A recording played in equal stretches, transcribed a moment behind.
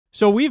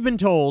So we've been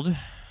told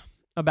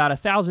about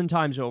 1,000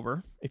 times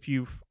over, if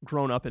you've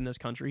grown up in this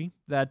country,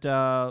 that,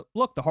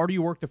 look, the harder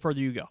you work, the further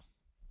you go.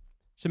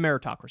 It's a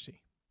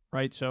meritocracy,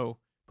 right? So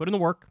put in the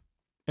work,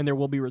 and there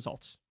will be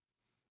results.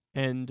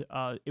 And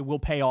it will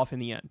pay off in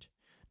the end.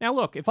 Now,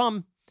 look, if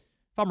I'm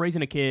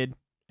raising a kid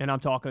and I'm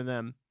talking to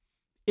them,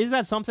 is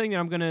that something that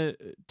I'm going to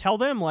tell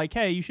them? Like,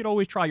 hey, you should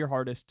always try your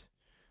hardest.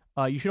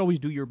 You should always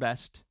do your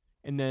best.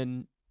 And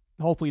then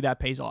hopefully that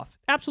pays off.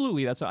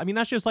 Absolutely.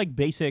 That's just like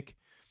basic,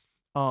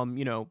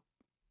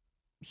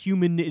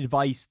 human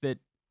advice that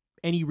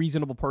any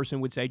reasonable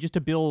person would say, just to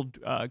build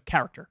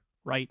character,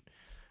 right?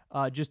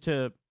 Just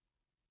to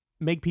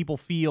make people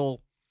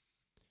feel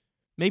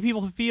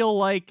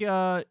like, it's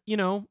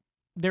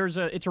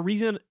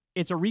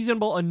a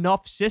reasonable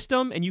enough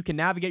system, and you can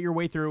navigate your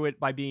way through it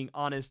by being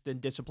honest and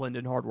disciplined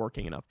and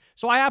hardworking enough.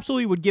 So I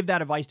absolutely would give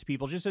that advice to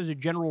people, just as a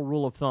general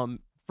rule of thumb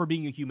for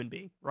being a human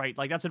being, right?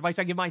 Like, that's advice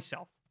I give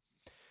myself.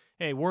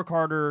 Hey, work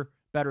harder,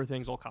 better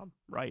things will come,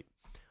 right?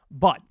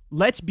 But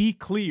let's be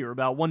clear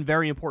about one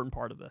very important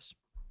part of this.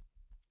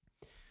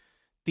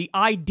 The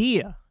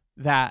idea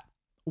that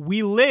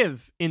we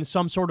live in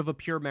some sort of a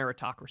pure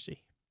meritocracy.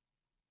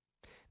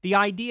 The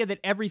idea that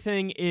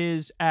everything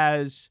is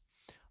as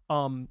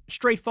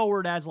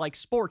straightforward as, like,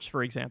 sports,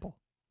 for example.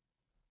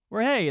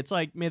 Where, hey, it's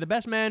like, may the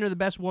best man or the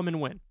best woman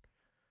win.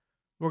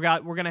 We're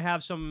going to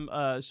have some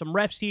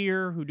refs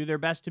here who do their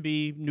best to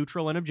be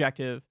neutral and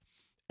objective,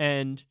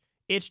 and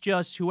it's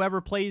just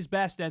whoever plays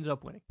best ends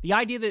up winning. The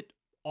idea that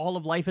all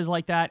of life is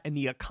like that, and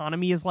the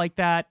economy is like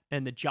that,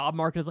 and the job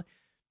market is like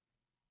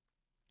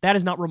that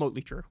is not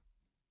remotely true,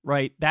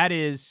 right? That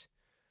is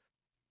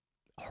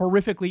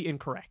horrifically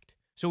incorrect.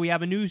 So we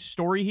have a news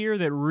story here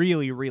that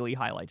really, really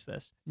highlights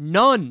this.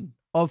 None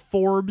of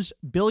Forbes'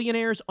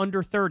 billionaires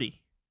under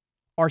 30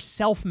 are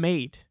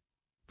self-made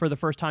for the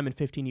first time in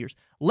 15 years.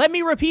 Let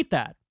me repeat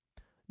that.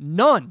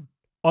 None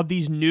of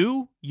these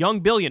new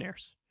young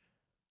billionaires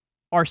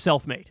are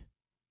self-made.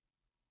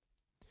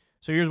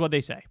 So here's what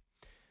they say.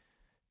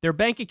 Their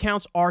bank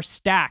accounts are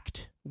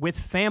stacked with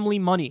family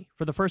money.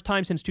 For the first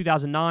time since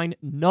 2009,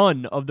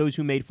 none of those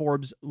who made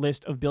Forbes'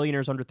 list of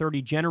billionaires under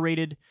 30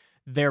 generated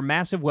their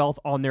massive wealth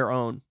on their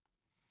own.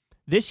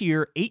 This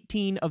year,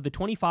 18 of the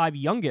 25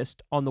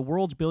 youngest on the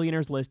world's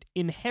billionaires list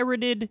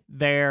inherited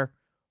their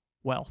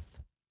wealth.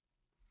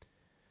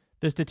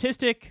 The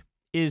statistic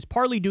is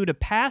partly due to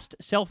past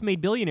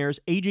self-made billionaires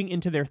aging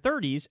into their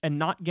 30s and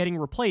not getting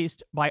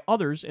replaced by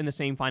others in the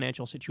same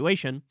financial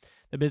situation.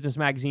 The Business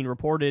Magazine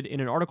reported in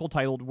an article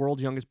titled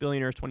World's Youngest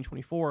Billionaires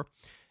 2024.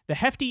 The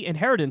hefty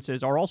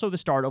inheritances are also the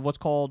start of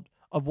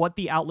what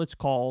the outlet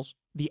calls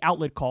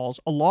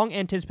a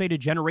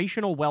long-anticipated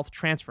generational wealth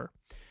transfer.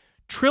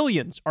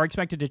 Trillions are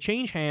expected to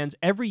change hands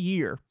every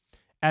year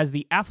as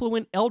the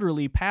affluent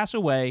elderly pass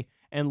away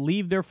and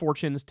leave their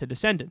fortunes to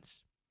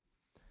descendants.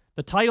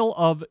 The title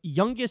of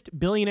youngest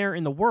billionaire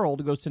in the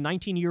world goes to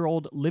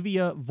 19-year-old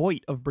Livia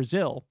Voigt of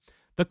Brazil.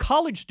 The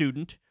college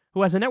student,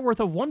 who has a net worth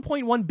of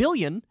 $1.1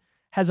 billion,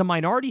 has a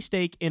minority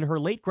stake in her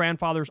late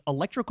grandfather's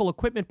electrical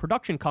equipment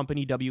production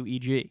company,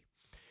 WEG.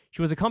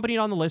 She was accompanied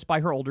on the list by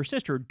her older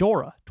sister,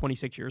 Dora,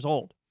 26 years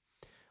old.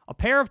 A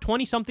pair of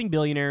 20-something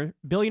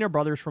billionaire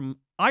brothers from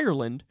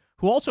Ireland,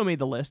 who also made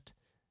the list,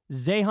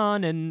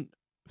 Zehan and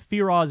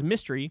Firaz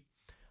Mistry,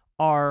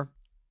 are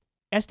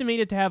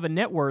estimated to have a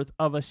net worth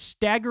of a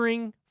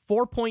staggering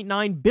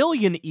 $4.9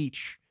 billion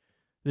each.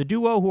 The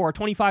duo, who are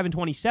 25 and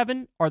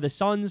 27, are the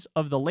sons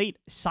of the late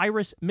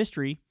Cyrus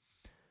Mistry,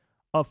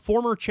 a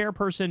former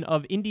chairperson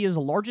of India's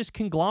largest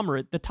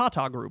conglomerate, the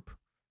Tata Group.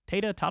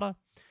 Tata?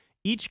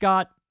 Each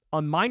got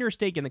a minor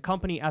stake in the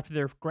company after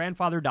their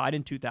grandfather died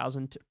in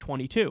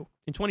 2022.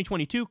 In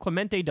 2022,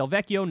 Clemente Del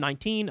Vecchio,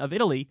 19, of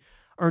Italy,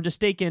 earned a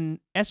stake in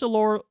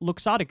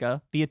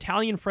EssilorLuxottica, the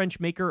Italian-French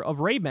maker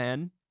of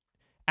Ray-Ban,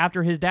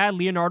 after his dad,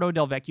 Leonardo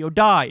Del Vecchio,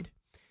 died.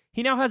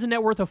 He now has a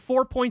net worth of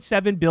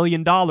 $4.7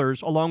 billion,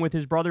 along with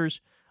his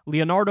brothers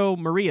Leonardo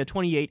Maria,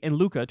 28, and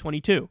Luca,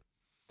 22.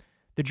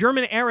 The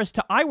German heiress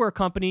to eyewear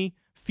company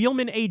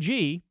Fielmann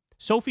AG,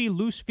 Sophie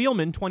Luce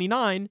Fielmann,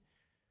 29,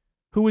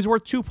 who is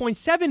worth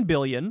 $2.7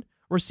 billion,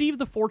 received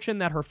the fortune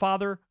that her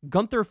father,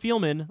 Gunther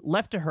Fielmann,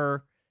 left to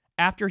her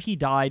after he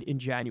died in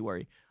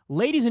January.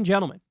 Ladies and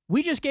gentlemen,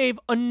 we just gave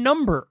a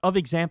number of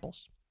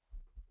examples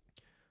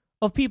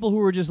of people who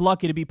were just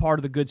lucky to be part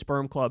of the good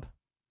sperm club.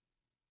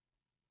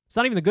 It's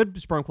not even the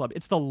good sperm club.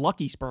 It's the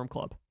lucky sperm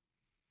club.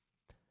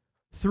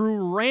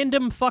 Through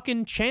random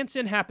fucking chance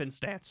and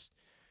happenstance,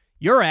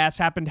 your ass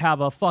happened to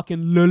have a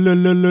fucking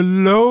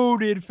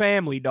loaded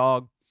family,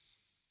 dog.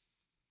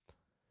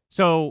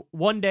 So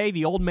one day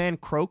the old man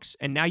croaks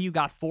and now you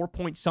got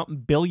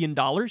 $4-point-something billion.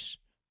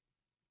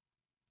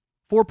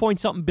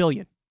 4-point-something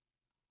billion.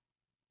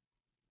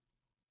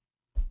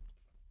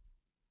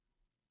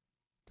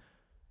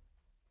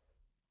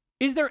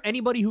 Is there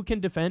anybody who can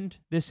defend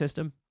this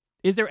system?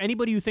 Is there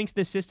anybody who thinks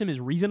this system is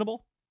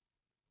reasonable?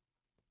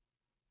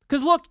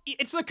 Because look,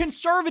 it's the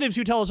conservatives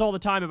who tell us all the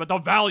time about the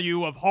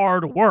value of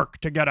hard work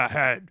to get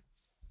ahead.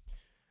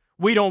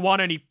 We don't want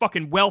any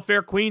fucking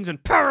welfare queens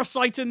and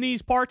parasites in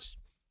these parts.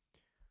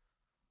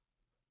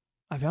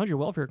 I found your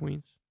welfare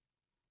queens.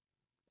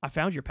 I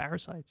found your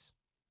parasites.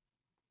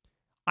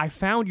 I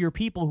found your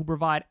people who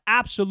provide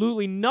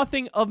absolutely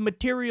nothing of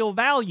material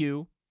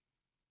value,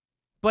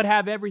 but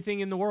have everything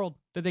in the world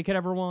that they could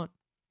ever want.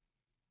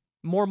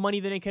 More money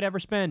than they could ever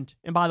spend.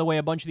 And by the way,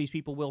 a bunch of these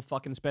people will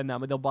fucking spend that,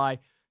 but they'll buy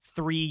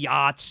 3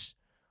 yachts,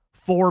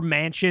 4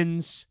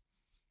 mansions.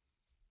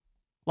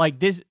 Like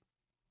this.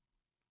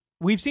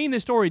 We've seen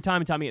this story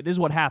time and time again. This is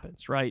what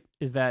happens, right?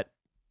 Is that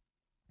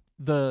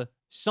the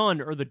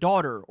son or the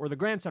daughter or the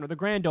grandson or the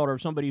granddaughter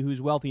of somebody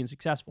who's wealthy and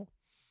successful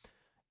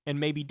and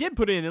maybe did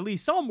put in at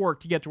least some work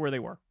to get to where they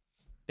were.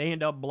 They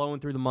end up blowing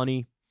through the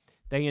money.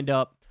 They end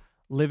up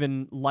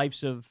living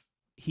lives of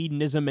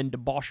hedonism and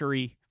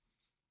debauchery.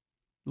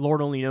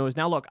 Lord only knows.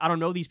 Now, look, I don't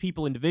know these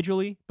people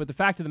individually, but the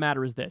fact of the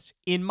matter is this.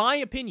 In my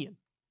opinion,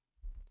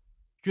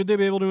 should they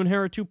be able to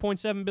inherit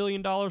 $2.7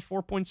 billion,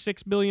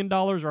 $4.6 billion,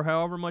 or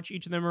however much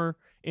each of them are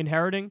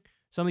inheriting?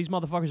 Some of these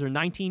motherfuckers are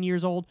 19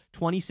 years old,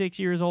 26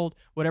 years old,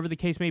 whatever the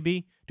case may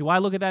be. Do I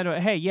look at that and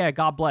go, hey, yeah,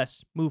 God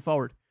bless, move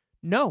forward?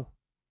 No.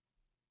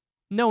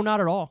 No,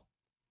 not at all.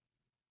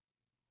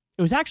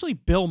 It was actually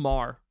Bill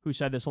Maher who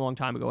said this a long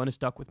time ago, and it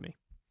stuck with me.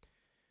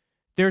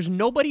 There's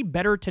nobody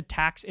better to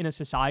tax in a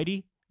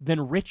society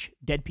than rich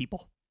dead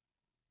people.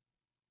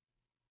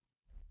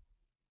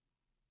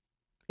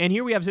 And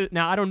here we have,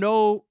 now I don't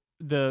know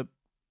the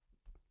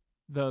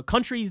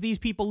countries these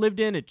people lived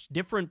in. It's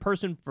different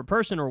person for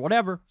person or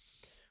whatever.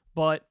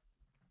 But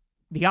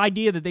the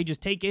idea that they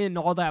just take in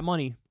all that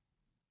money,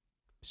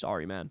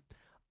 sorry, man.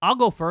 I'll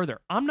go further.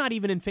 I'm not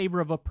even in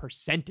favor of a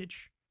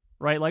percentage,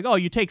 right? Like, oh,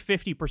 you take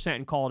 50%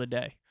 and call it a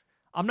day.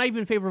 I'm not even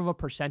in favor of a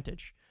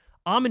percentage.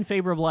 I'm in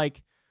favor of,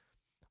 like,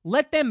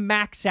 let them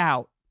max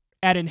out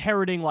at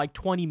inheriting like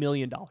 $20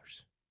 million,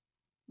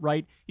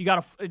 right? You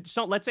got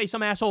to, let's say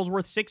some asshole's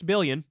worth $6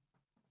 billion,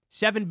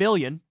 $7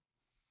 billion.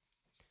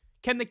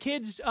 Can the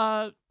kids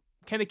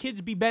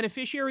be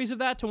beneficiaries of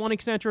that to one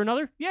extent or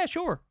another? Yeah,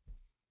 sure.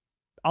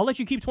 I'll let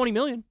you keep 20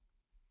 million.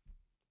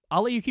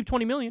 I'll let you keep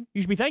 20 million.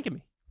 You should be thanking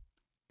me.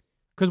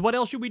 Because what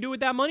else should we do with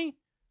that money?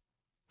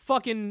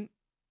 Fucking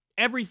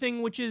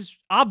everything which is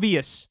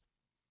obvious.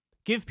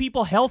 Give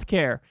people health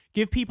care.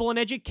 Give people an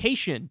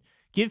education.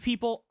 Give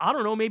people, I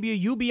don't know, maybe a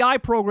UBI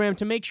program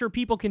to make sure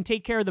people can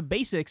take care of the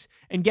basics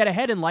and get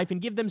ahead in life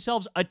and give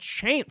themselves a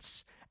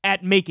chance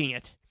at making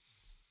it.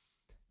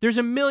 There's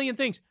a million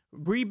things.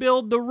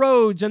 Rebuild the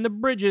roads and the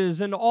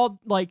bridges and all,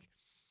 like,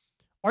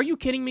 are you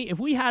kidding me? If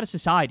we had a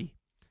society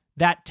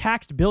that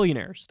taxed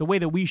billionaires the way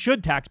that we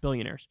should tax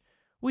billionaires,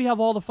 we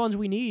have all the funds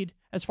we need,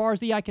 as far as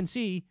the eye can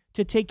see,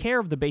 to take care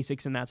of the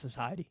basics in that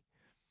society.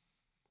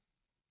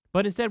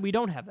 But instead, we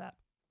don't have that.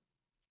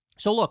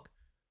 So look,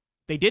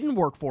 they didn't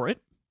work for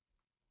it.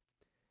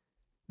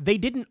 They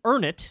didn't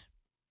earn it.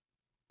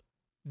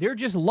 They're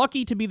just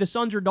lucky to be the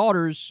sons or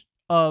daughters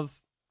of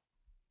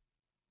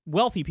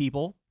wealthy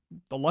people,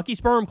 the Lucky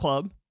Sperm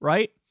Club,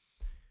 right?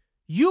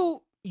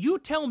 You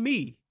tell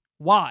me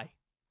why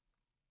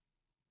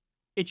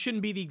it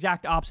shouldn't be the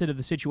exact opposite of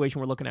the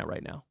situation we're looking at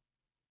right now.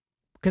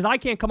 Because I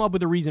can't come up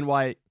with a reason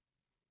why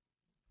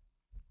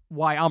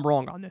I'm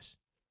wrong on this.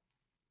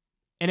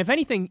 And if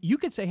anything, you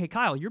could say, hey,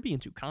 Kyle, you're being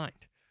too kind.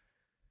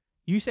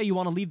 You say you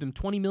want to leave them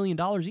 $20 million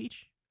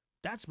each?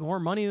 That's more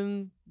money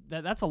than...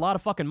 That's a lot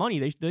of fucking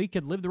money. They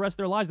could live the rest of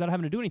their lives without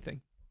having to do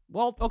anything.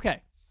 Well,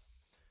 okay.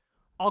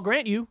 I'll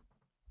grant you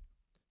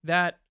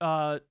that...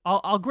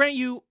 I'll grant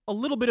you a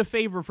little bit of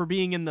favor for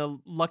being in the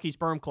Lucky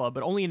Sperm Club,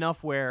 but only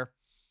enough where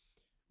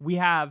we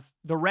have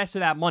the rest of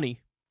that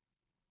money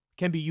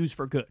can be used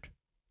for good.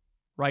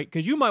 Right?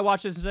 Because you might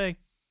watch this and say,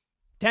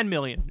 10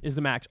 million is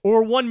the max,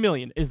 or 1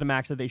 million is the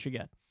max that they should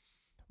get.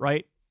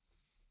 Right?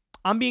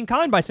 I'm being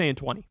kind by saying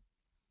 20.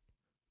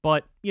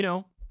 But, you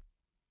know,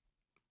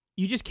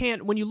 you just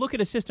can't, when you look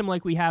at a system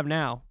like we have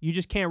now, you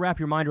just can't wrap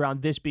your mind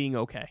around this being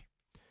okay.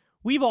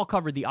 We've all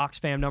covered the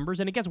Oxfam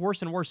numbers, and it gets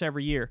worse and worse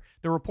every year.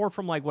 The report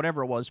from, like,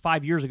 whatever it was,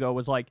 5 years ago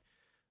was like,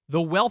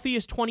 the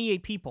wealthiest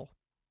 28 people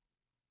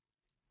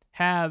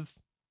have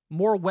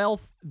more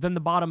wealth than the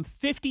bottom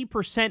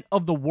 50%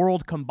 of the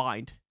world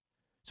combined.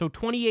 So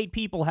 28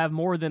 people have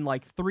more than,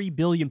 like, 3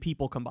 billion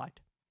people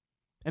combined.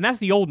 And that's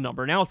the old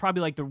number. Now it's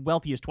probably, like, the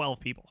wealthiest 12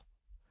 people.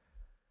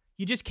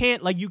 You just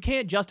can't, like, you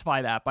can't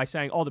justify that by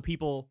saying, oh, the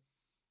people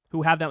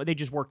who have that, they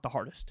just work the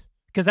hardest.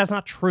 Because that's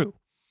not true.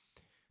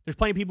 There's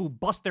plenty of people who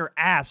bust their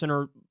ass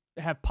and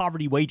have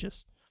poverty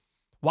wages.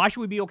 Why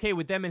should we be okay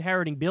with them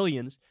inheriting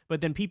billions,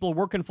 but then people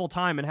working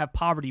full-time and have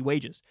poverty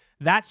wages?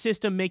 That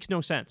system makes no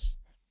sense.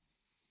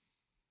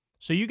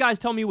 So you guys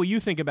tell me what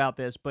you think about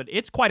this, but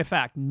it's quite a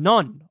fact.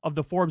 None of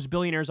the Forbes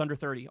billionaires under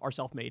 30 are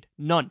self-made.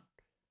 None.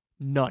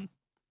 None.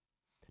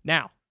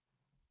 Now,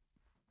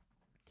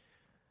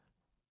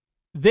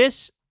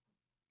 this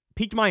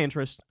piqued my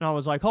interest, and I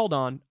was like, hold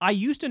on. I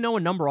used to know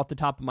a number off the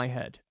top of my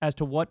head as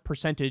to what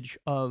percentage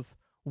of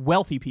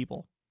wealthy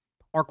people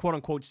are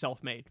quote-unquote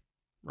self-made,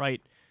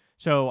 right?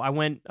 So I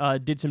went,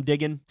 did some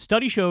digging.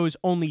 Study shows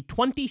only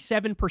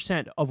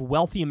 27% of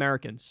wealthy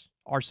Americans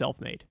are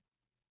self-made.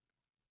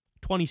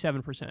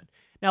 27%.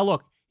 Now,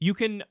 look, You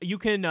can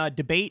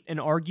debate and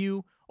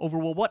argue over,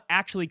 well, what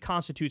actually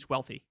constitutes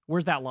wealthy?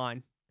 Where's that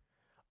line?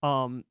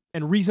 And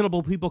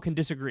reasonable people can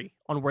disagree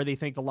on where they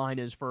think the line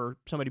is for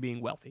somebody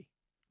being wealthy,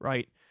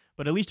 right?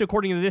 But at least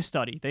according to this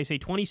study, they say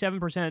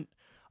 27%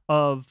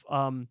 of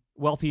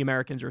wealthy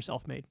Americans are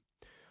self-made.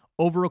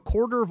 Over a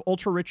quarter of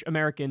ultra-rich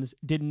Americans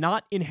did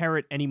not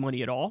inherit any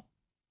money at all.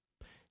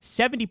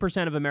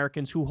 70% of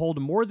Americans who hold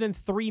more than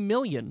 $3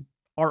 million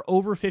are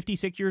over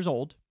 56 years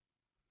old.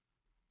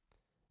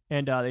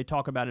 And they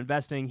talk about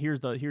investing. Here's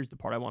the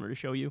part I wanted to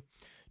show you.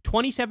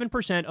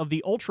 27% of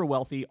the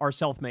ultra-wealthy are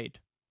self-made.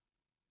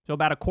 So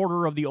about a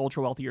quarter of the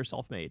ultra-wealthy are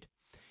self-made.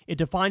 It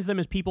defines them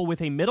as people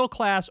with a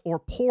middle-class or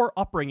poor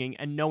upbringing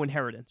and no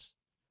inheritance.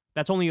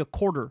 That's only a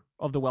quarter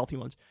of the wealthy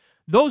ones.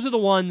 Those are the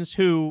ones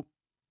who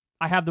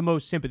I have the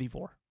most sympathy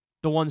for.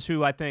 The ones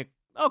who I think,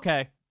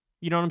 okay,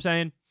 you know what I'm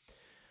saying?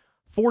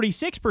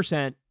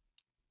 46%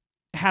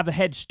 have a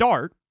head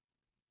start.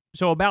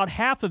 So about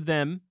half of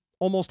them,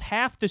 almost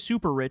half the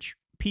super rich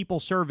people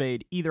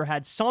surveyed either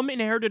had some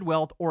inherited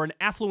wealth or an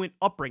affluent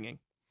upbringing.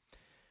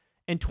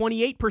 And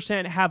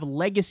 28% have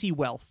legacy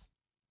wealth.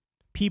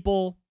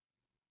 People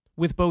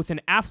with both an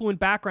affluent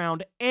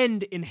background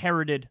and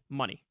inherited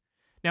money.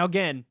 Now,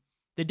 again,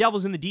 the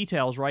devil's in the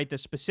details, right? The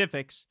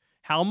specifics.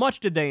 How much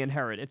did they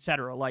inherit,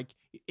 etc. Like,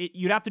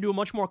 you'd have to do a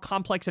much more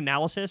complex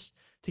analysis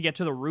to get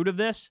to the root of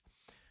this.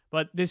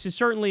 But this is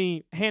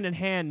certainly hand in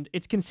hand.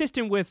 It's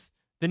consistent with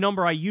the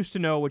number I used to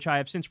know, which I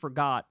have since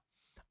forgot,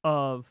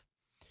 of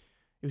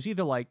it was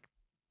either like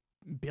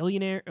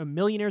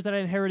millionaires that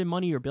had inherited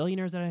money or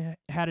billionaires that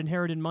had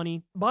inherited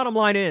money. Bottom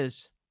line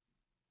is,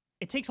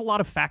 it takes a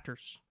lot of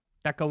factors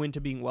that go into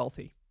being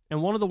wealthy.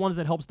 And one of the ones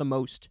that helps the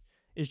most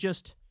is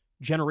just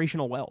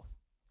generational wealth,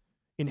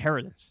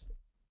 inheritance.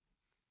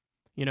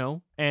 You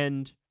know,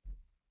 and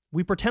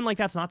we pretend like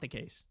that's not the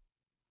case.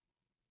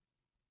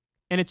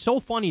 And it's so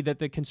funny that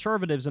the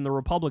conservatives and the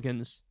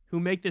Republicans who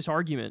make this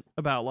argument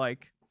about,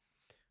 like,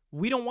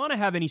 we don't want to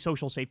have any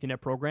social safety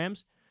net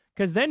programs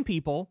because then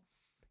people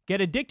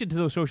get addicted to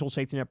those social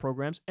safety net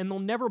programs and they'll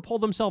never pull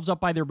themselves up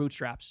by their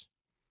bootstraps.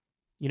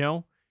 You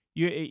know,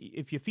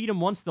 if you feed them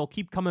once, they'll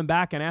keep coming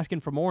back and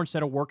asking for more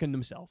instead of working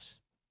themselves.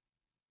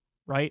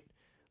 Right?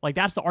 Like,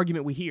 that's the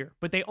argument we hear.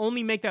 But they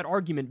only make that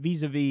argument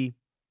vis-a-vis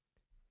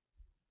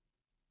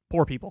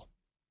poor people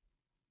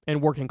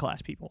and working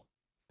class people.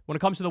 When it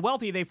comes to the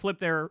wealthy, they flip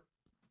their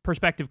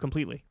perspective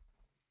completely.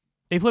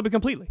 They flip it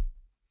completely.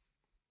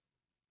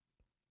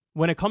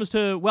 When it comes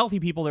to wealthy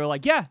people, they're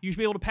like, yeah, you should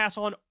be able to pass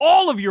on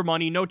all of your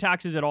money, no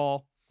taxes at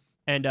all.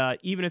 And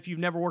even if you've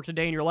never worked a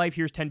day in your life,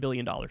 here's $10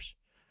 billion.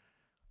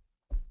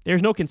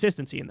 There's no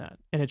consistency in that.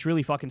 And it's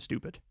really fucking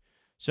stupid.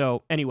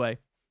 So anyway,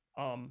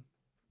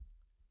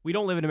 we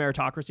don't live in a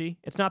meritocracy.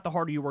 It's not the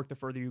harder you work, the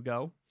further you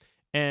go.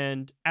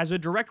 And as a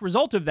direct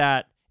result of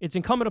that, it's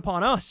incumbent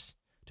upon us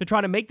to try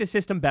to make the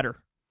system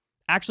better.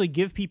 Actually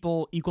give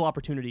people equal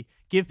opportunity.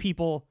 Give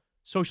people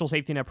social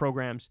safety net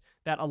programs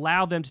that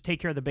allow them to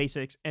take care of the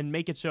basics and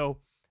make it so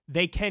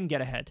they can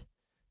get ahead.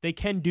 They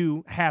can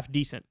do half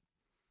decent.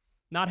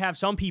 Not have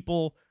some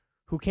people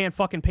who can't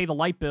fucking pay the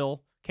light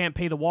bill, can't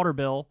pay the water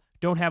bill,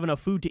 don't have enough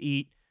food to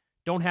eat,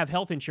 don't have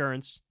health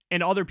insurance,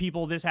 and other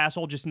people, this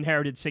asshole just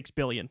inherited $6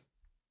 billion.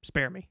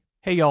 Spare me.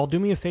 Hey y'all, do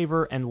me a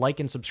favor and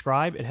like and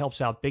subscribe. It helps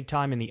out big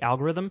time in the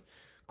algorithm.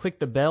 Click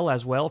the bell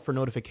as well for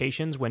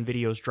notifications when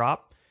videos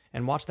drop,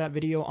 and watch that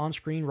video on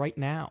screen right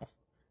now.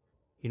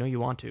 You know you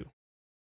want to.